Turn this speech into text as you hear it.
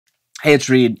Hey, it's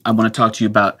Reid. I want to talk to you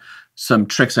about some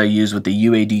tricks I use with the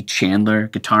UAD Chandler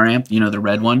guitar amp, you know, the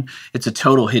red one. It's a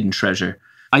total hidden treasure.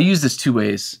 I use this two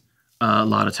ways a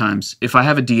lot of times. If I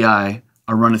have a DI,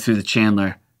 I'll run it through the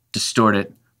Chandler, distort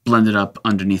it, blend it up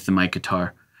underneath the mic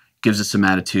guitar. Gives it some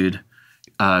attitude,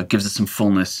 gives it some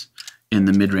fullness in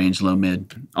the mid-range,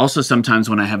 low-mid. Also, sometimes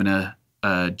when I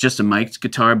have just a mic'd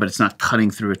guitar, but it's not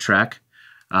cutting through a track,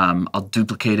 I'll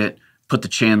duplicate it, put the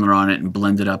Chandler on it and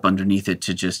blend it up underneath it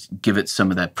to just give it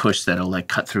some of that push that'll like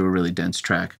cut through a really dense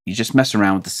track. You just mess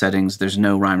around with the settings. There's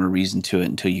no rhyme or reason to it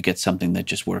until you get something that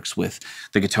just works with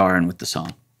the guitar and with the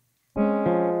song.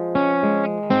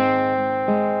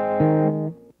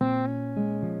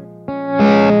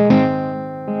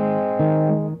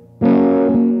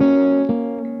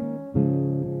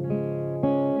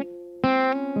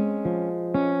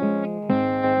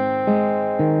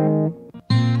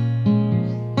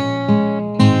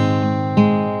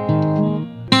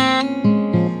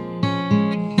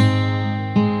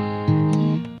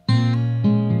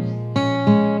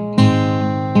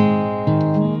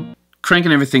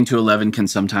 Cranking everything to 11 can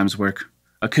sometimes work.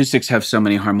 Acoustics have so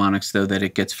many harmonics though that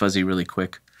it gets fuzzy really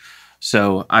quick.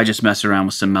 So I just mess around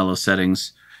with some mellow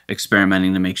settings,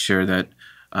 experimenting to make sure that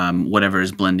whatever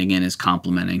is blending in is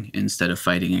complementing instead of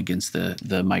fighting against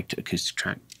the mic'd acoustic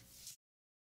track.